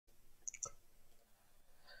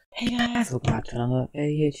Hey guys, welcome back to another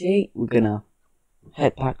ep2. We're gonna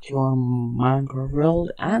head back to our Minecraft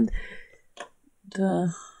world and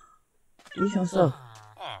do some stuff.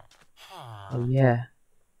 Oh yeah,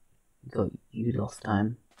 we got you last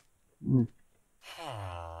time.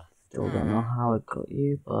 Still don't know how it got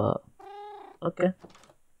you, but okay.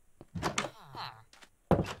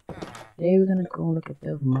 Today we're gonna go look at a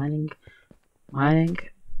bit of mining,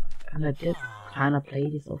 and I did kind of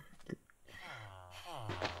play this off.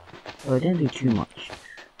 So I didn't do too much.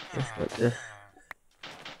 Just like this.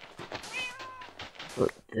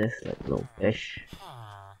 Put this like little fish.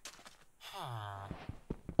 I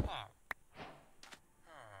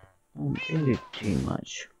didn't do too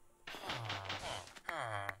much.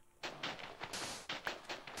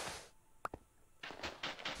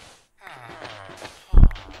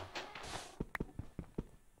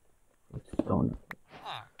 Stone.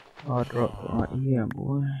 I'll drop it right here,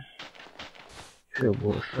 boy. Should have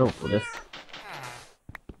bought a shell for this.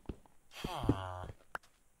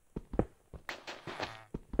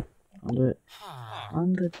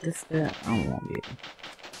 Under this bit, I won't be able.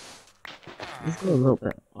 Let's go a little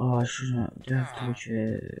bit. Oh, I shouldn't. Do I have to reach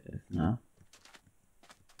it? No.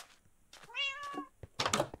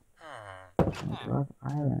 Do I have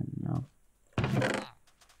iron? No.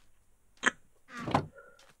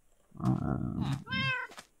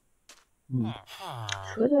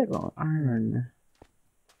 Should I go iron?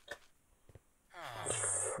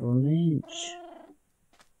 Flinch.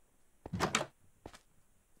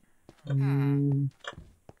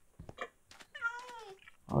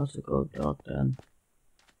 I'll also go dark then.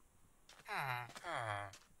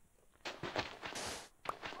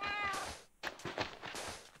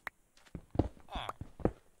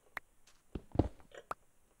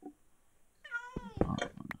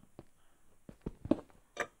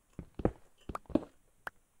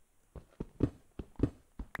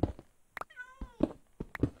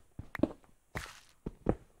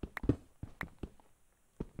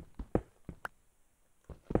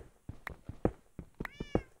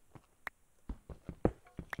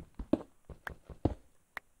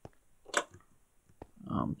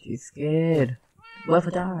 I'm too scared. What if I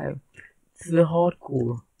die? This is a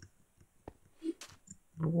hardcore.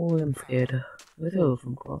 Boy, I'm scared. Let's go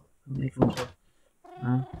some cloth. Make some cloth.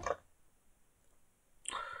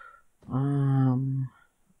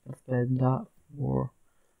 Let's spend that for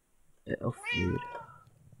a bit of food.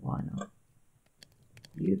 Why not?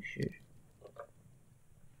 You should.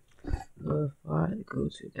 If I go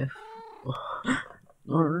to F.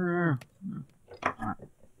 No. Alright.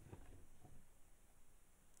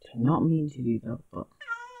 Did not mean to do that, but.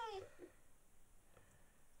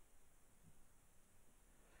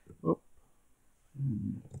 Oh.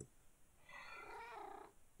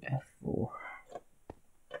 F4.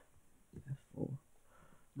 F4.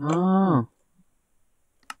 No.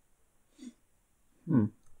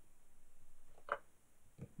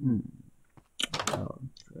 Oh,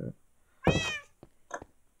 sure.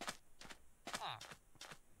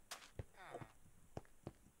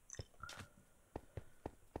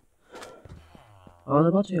 I was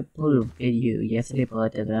about to upload a video yesterday, but I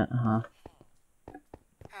didn't,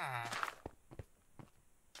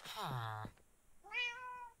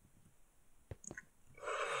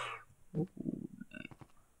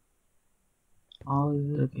 Oh, this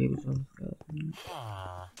is a game so disgusting.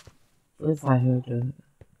 What if I heard it?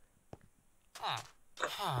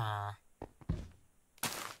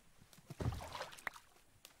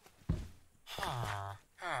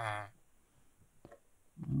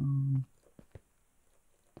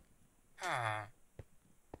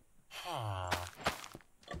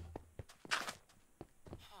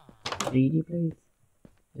 Lady, please.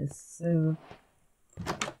 Yes, sir.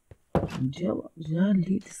 Did I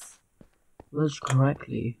lead this village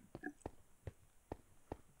correctly?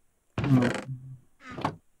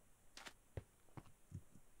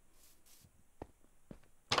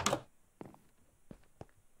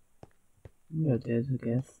 Yeah, it is, I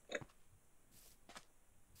guess.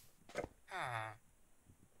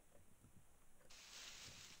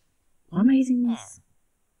 I'm amazing this.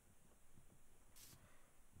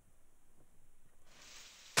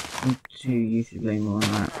 I'm too used to blame on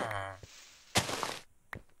that.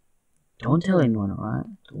 Don't tell anyone, alright?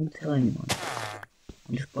 Don't tell anyone.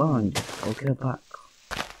 I'm just borrowing this. I'll get it back.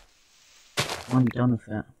 I'm done with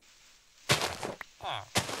it.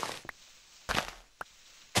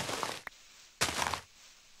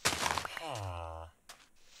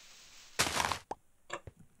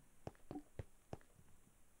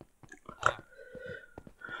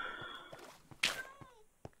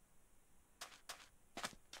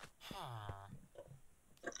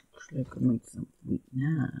 I could make some wheat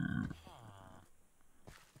now.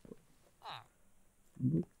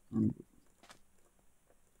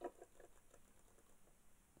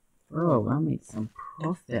 Bro, I made some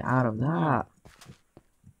profit out of that.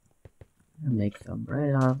 I can make some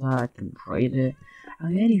bread out of that. I can trade it. I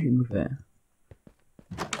can do anything with it.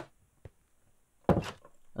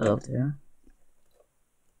 Hello there.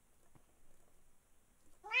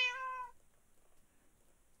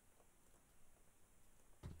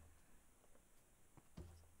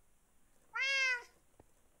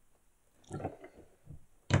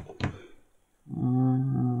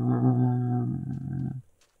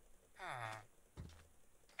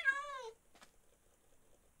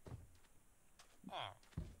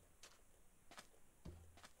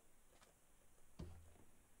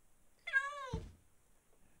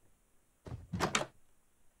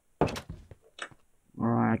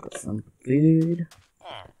 Alright, I got some food.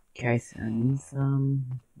 Guys, I need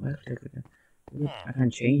some. I can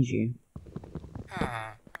change you.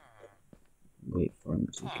 Wait for him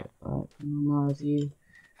to get back. Normality.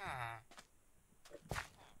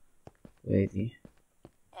 Where is he?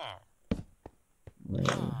 Where?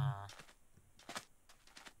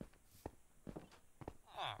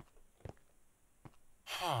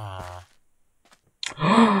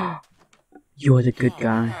 You're the good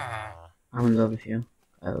guy. I'm in love with you.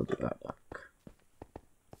 I'll be right back.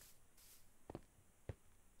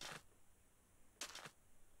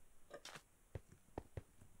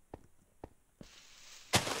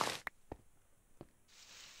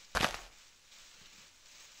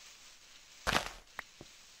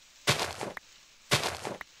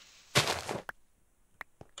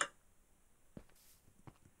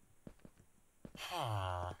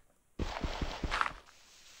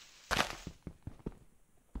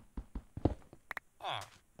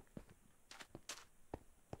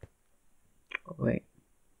 Oh, wait.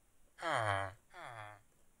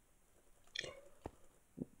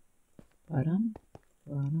 Badum,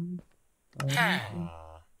 badum, badum.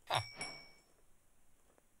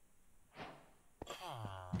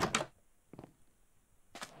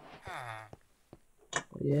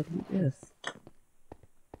 Oh, yeah, do this.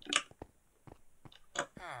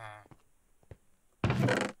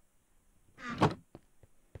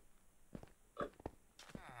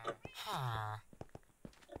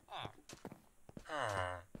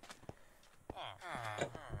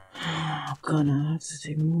 I'm gonna have to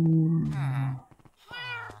take more.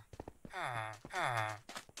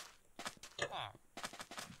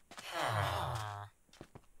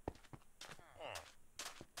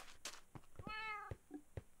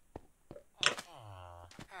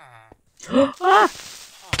 Ah!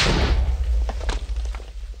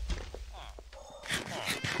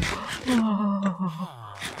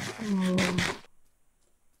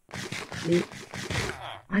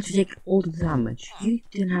 I had to take all the damage. You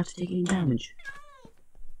didn't have to take any damage.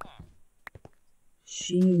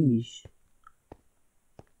 Sheesh.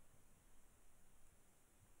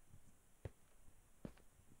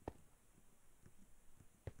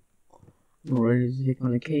 I'm not ready to take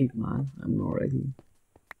on a cave, man. I'm not ready.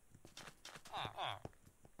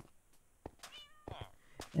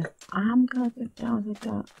 If I'm gonna get down like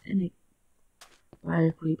that in a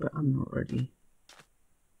fire creeper, I'm not ready.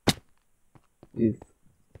 Oof.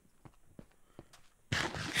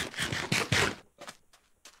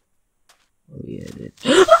 Oh yeah, it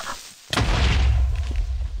is.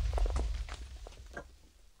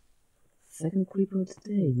 Second creeper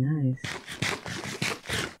today, nice.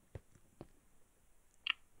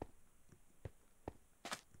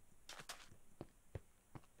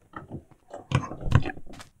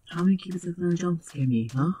 How many creepers are gonna jump scare me,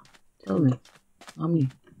 huh? Tell me. How many?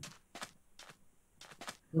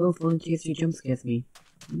 Who else volunteers to jump scares me?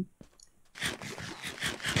 Hmm?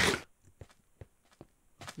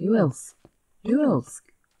 Who else? Who else?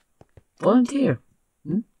 Volunteer?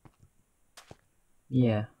 Hmm?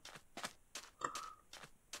 Yeah.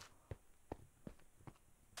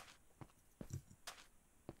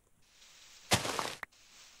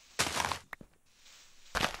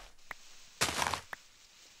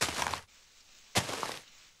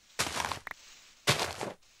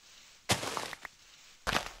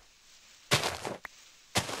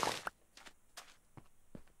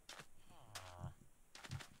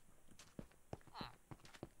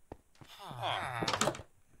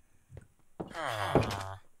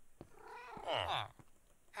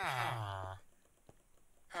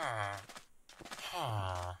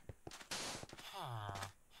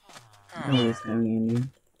 Nobody's coming in you.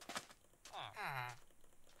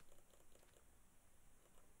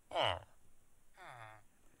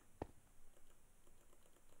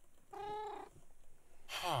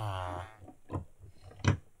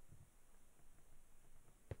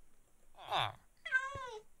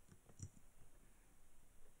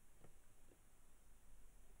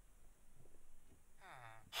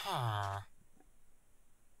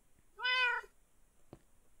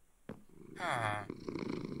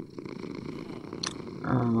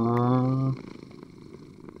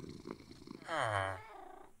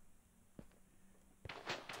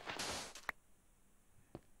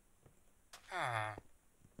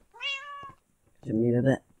 Just move a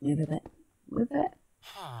bit, move a bit, move it,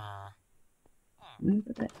 move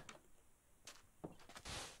a bit.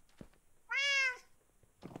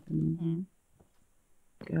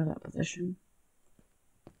 Get out of that position.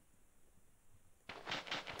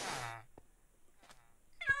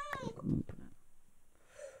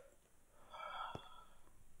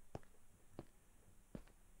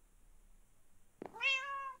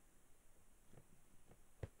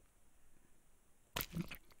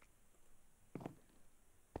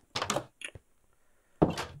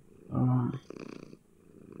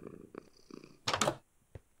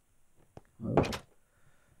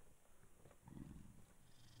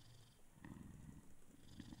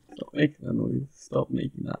 Stop making that noise. Stop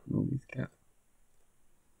making that noise, cat.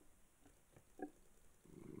 I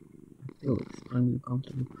feel extremely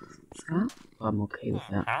comfortable. Scat? I'm okay with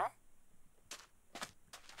that.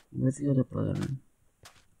 Where's the other brother then?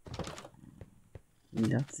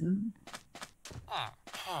 That's it?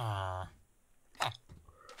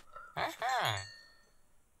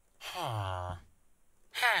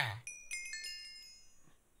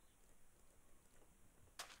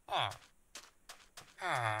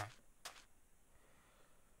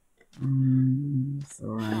 It's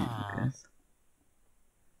alright, I guess.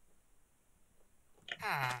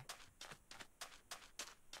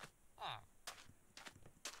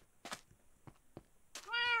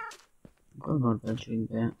 I'm going on adventuring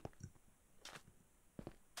there.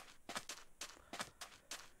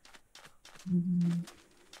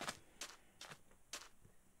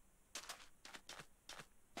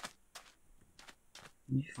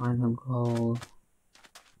 You find some coal.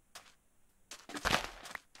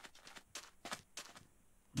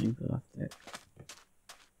 And plastic.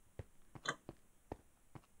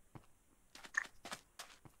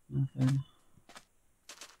 Nothing.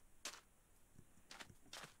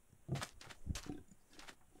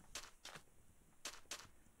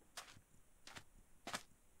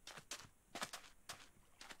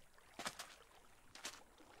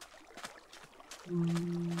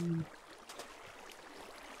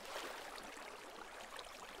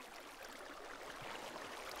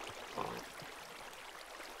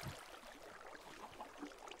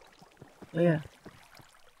 Oh yeah.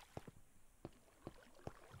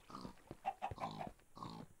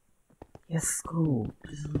 Yes, cool.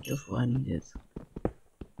 This is just what I needed.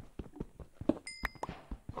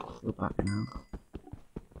 Go back now.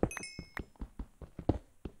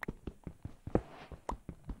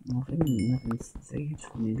 I think nothing's saved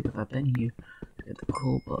for me because I've been here to get the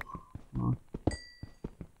coal, but well.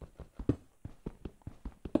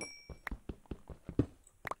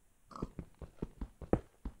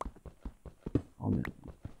 Oh no.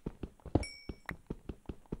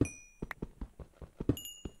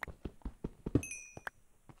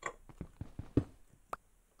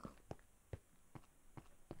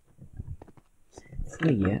 So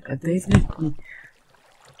yeah, if there's nothing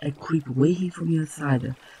I creep away from your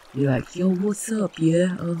side, you're like, yo, what's up,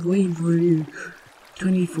 yeah? I was waiting for you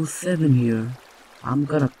 24/7 here. I'm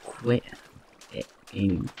gonna quit it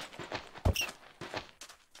gaming.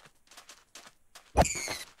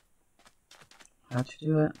 How'd you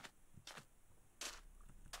do it?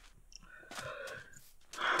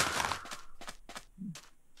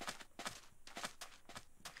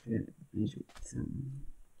 Good,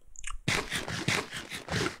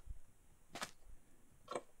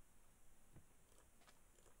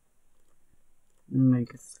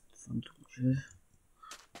 make some torches.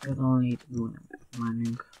 Because I'll need more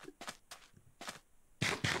mining.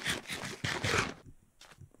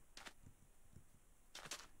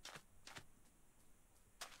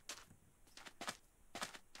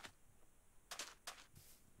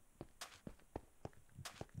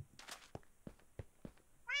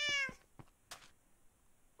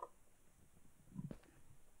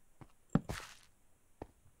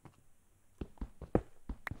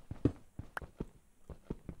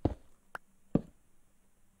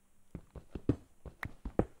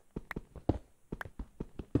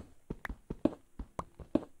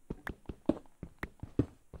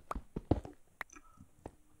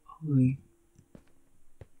 Holy.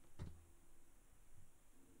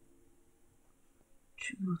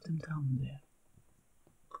 Two of them down there.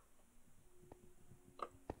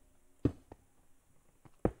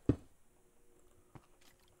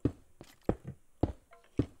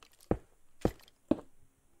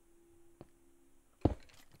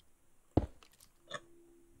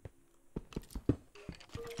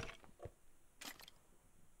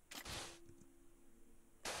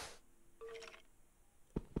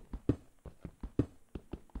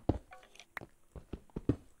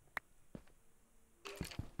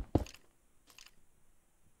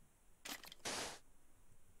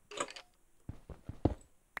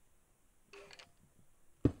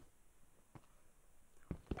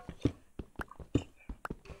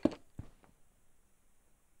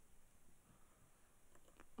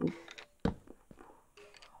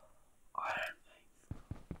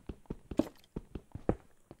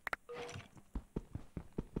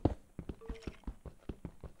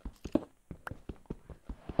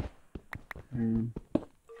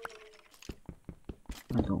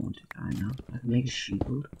 don't want to die now. I can make a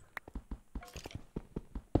shield.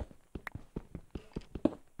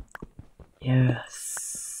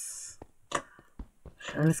 Yes.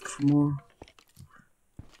 Should I risk for more?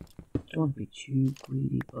 Don't want to be too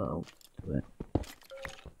greedy, but I'll do it.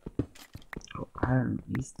 Got iron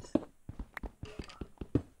at least.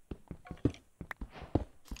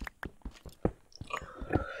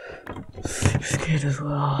 Scared as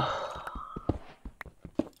well.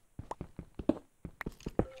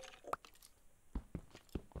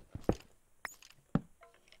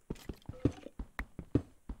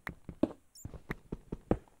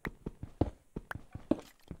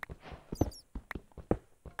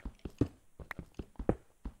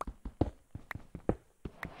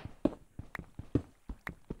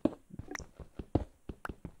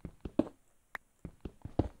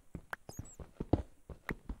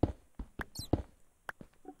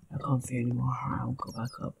 I can't see anymore. I'll go back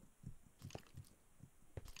up.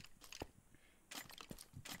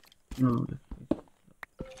 No.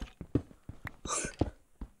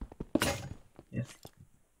 Yes.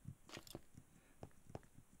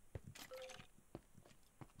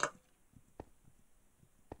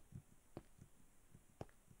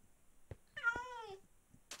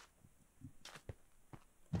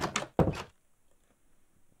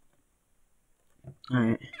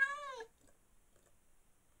 Alright.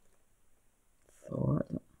 So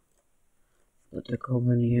put the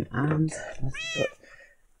coal in here and let's put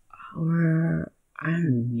our iron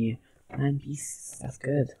in here. 9 pieces, that's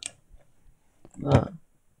good. Look.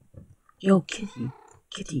 Yo, kitty.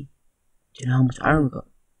 Kitty. Do you know how much iron we got?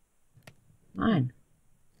 9.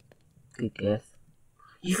 Good guess.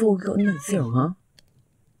 You thought we got another 0, huh?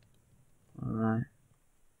 Alright.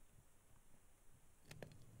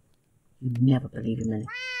 You never believe in me.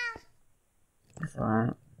 That's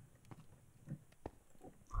alright.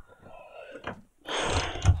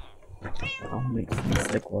 I'll make some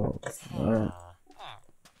stick walls. Alright.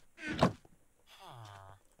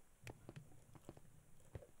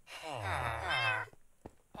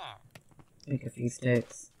 Make a few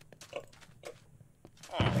sticks.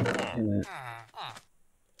 Do it.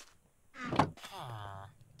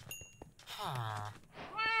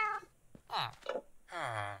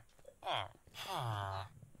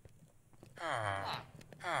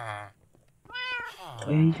 Oh,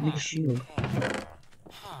 I need to make a shield.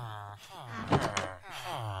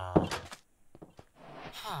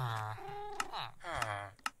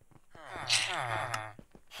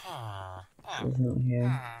 She's not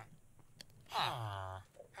here.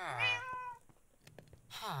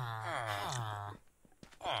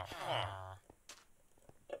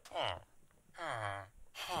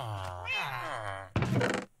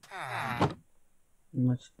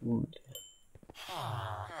 Much wood.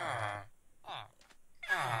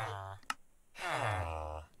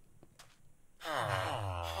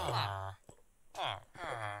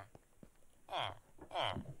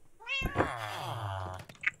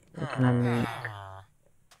 What can I make?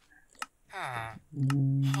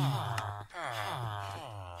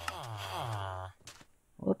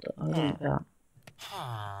 What the hell is that?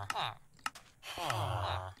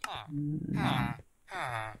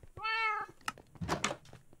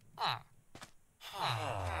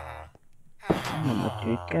 Come on,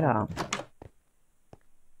 dude, get out.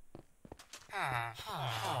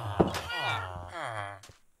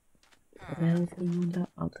 What the hell is going on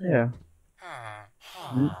out there?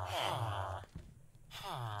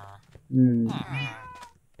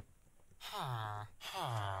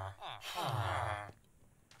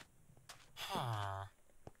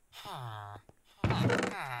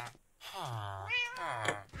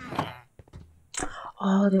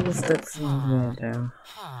 Oh, there was that somewhere there.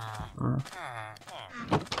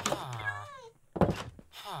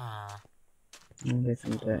 There's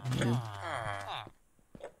some dirt here.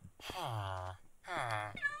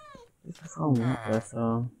 This is all up there,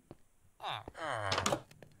 so.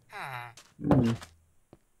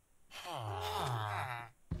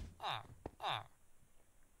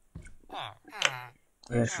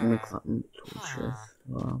 I should make something torches.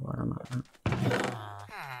 Well, what am I?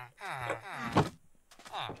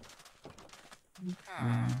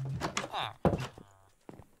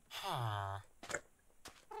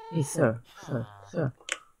 Hey, sir.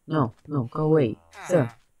 No, go away.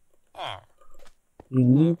 Sir. You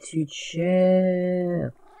need to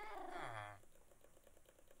chill.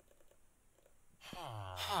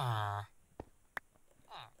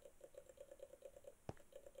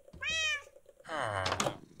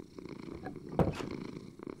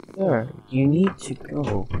 Sir, you need to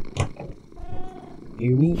go.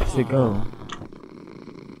 You need to go.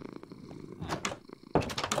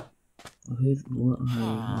 who's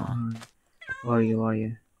what are you?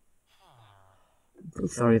 I'm so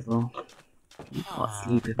sorry though. You can't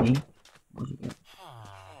sleep with me. What do you get?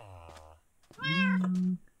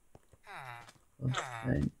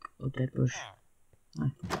 A dead bush.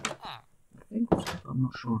 I think it's dead, but I'm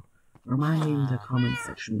not sure. Remind me in the comment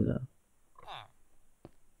section below.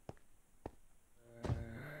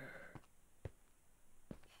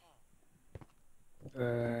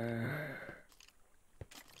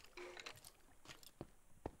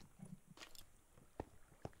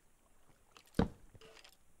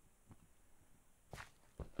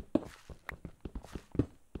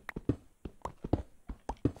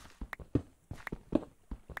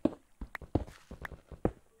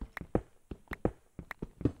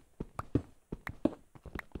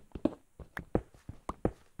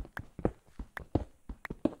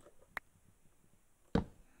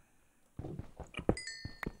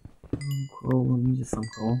 Cool, we need some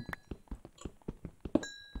coal.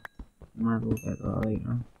 Might as well get that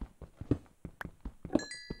later.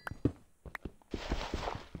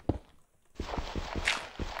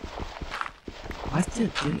 I still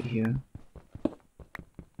do it here.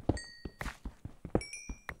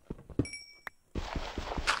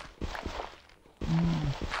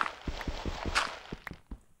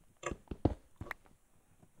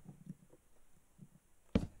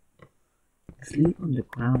 Sleep on the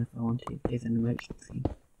ground if I want to, if there's an emergency.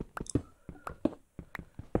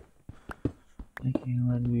 Okay,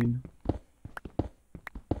 red moon.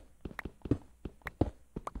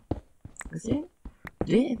 Is it?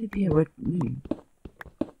 Did it ever be a red moon?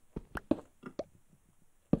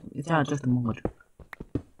 Is that just a mod?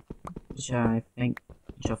 Which I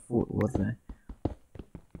thought was there.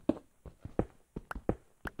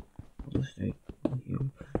 I'll just stay here.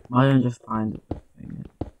 Why don't I just find the thing?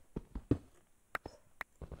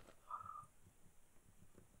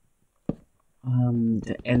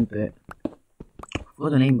 The end bit. I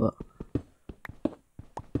forgot the name, but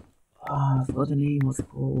I forgot the name. What's it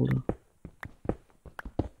called?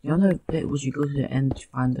 The other bit was you go to the end to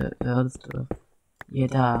find the other stuff. Yeah,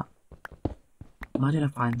 that. Why did I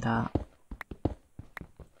find that?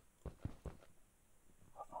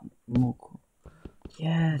 More cool.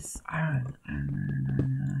 Yes, iron.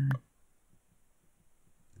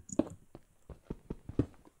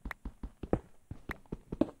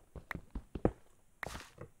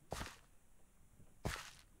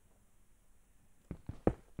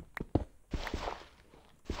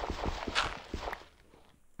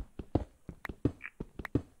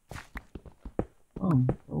 Oh,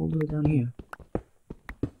 all the way down here.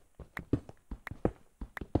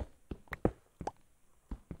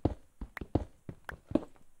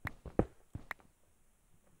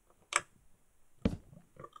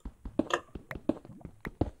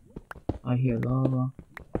 I hear lava.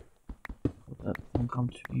 Hope that doesn't come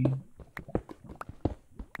to me.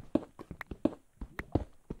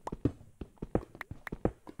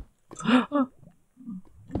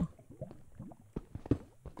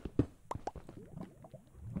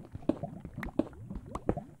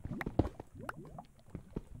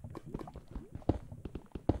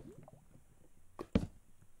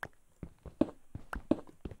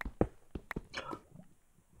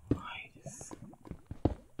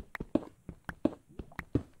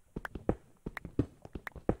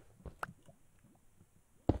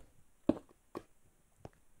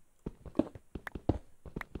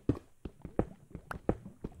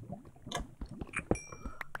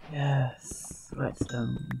 Yes,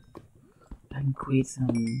 redstone. I can create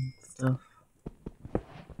some stuff.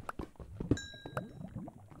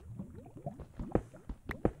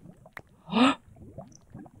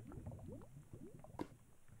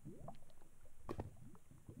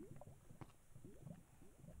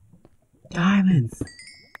 Diamonds!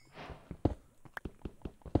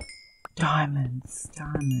 Diamonds,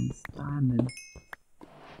 diamonds, diamonds.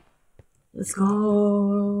 Let's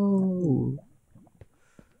go!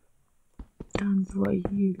 Diamonds right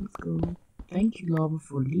here, let's go. Thank you, lava,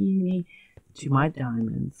 for leading me to my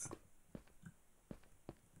diamonds.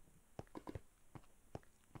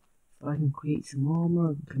 So I can create some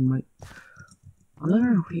armor. I'm not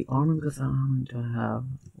gonna create armor because I'm going to have.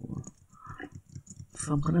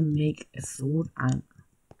 So I'm gonna make a sword and.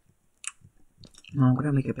 No, I'm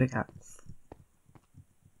gonna make a pickaxe.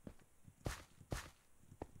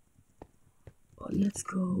 But let's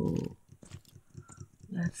go.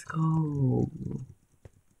 Let's go.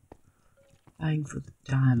 Thanks for the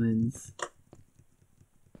diamonds.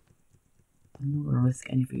 I'm not gonna risk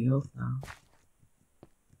anything else now.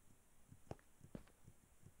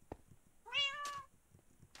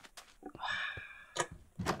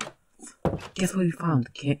 Guess what we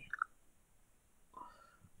found, Kit?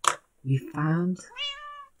 we found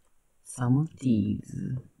some of these.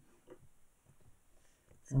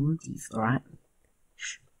 Alright?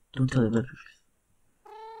 Shh, don't tell the villagers.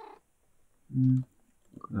 I'm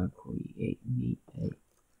gonna create me a.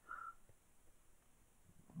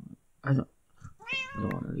 I don't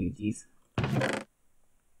want to leave these.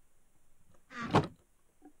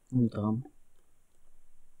 I'm dumb.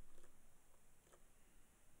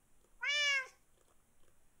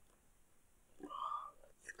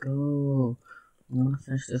 Let's go. I'm gonna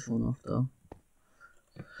finish this one off though.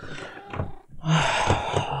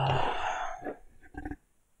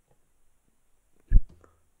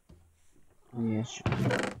 Oh yeah, sure.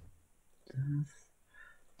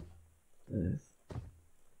 This.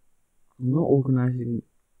 I'm not organizing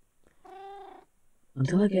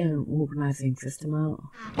until I get an organizing system out.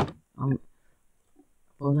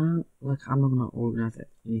 For now, like I'm not gonna organize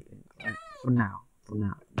anything. Like, for now.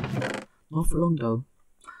 Not for long though.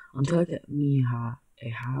 Until I get me a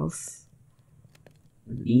house,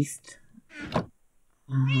 at least.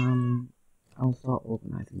 I'll start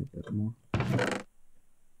organizing a bit more.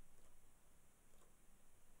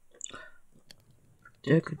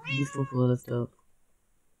 That could be useful for other stuff.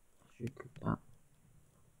 I should cook that.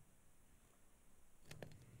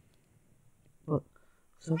 But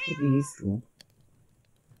stuff could be useful.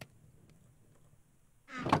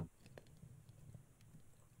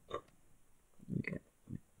 Okay.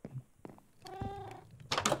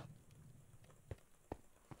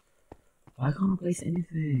 Why can't I place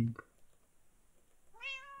anything?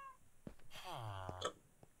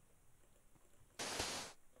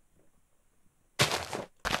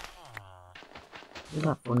 Is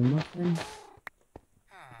that for nothing?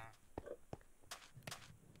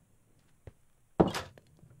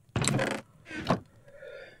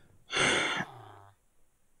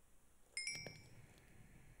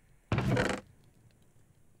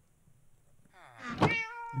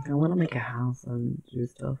 Okay, I want to make a house and do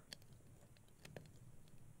stuff.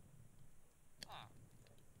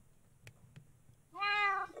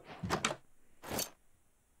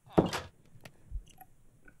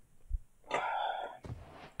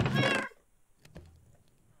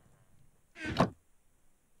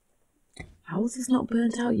 How is this not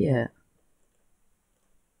burnt out yet?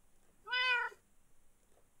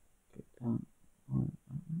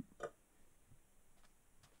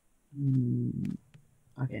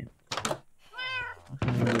 Okay.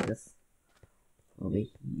 I'm gonna leave this over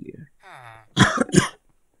here.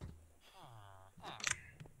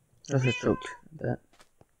 Just a choked that.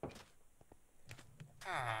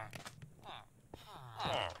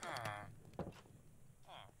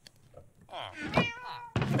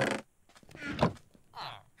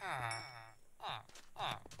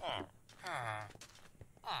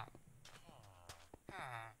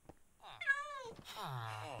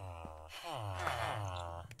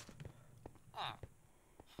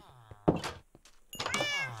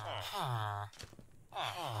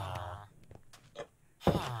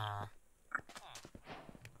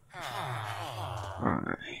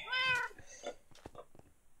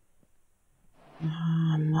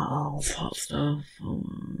 All hot stuff.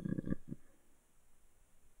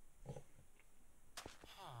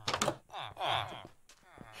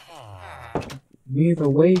 Move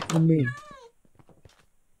away from me.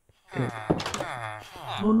 Okay.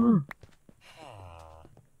 Oh no.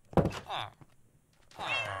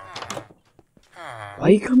 Why are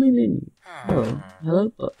you coming in? Hello,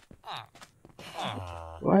 hello, but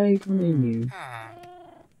why are you coming in you?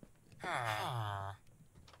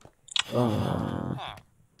 Oh.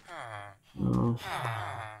 No.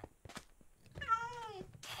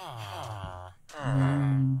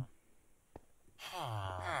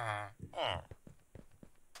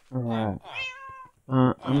 Alright.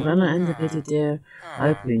 I'm gonna end the video there. I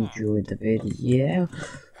hope you enjoyed the video.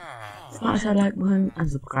 Smash that like button and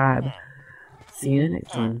subscribe. See you in the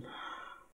next one.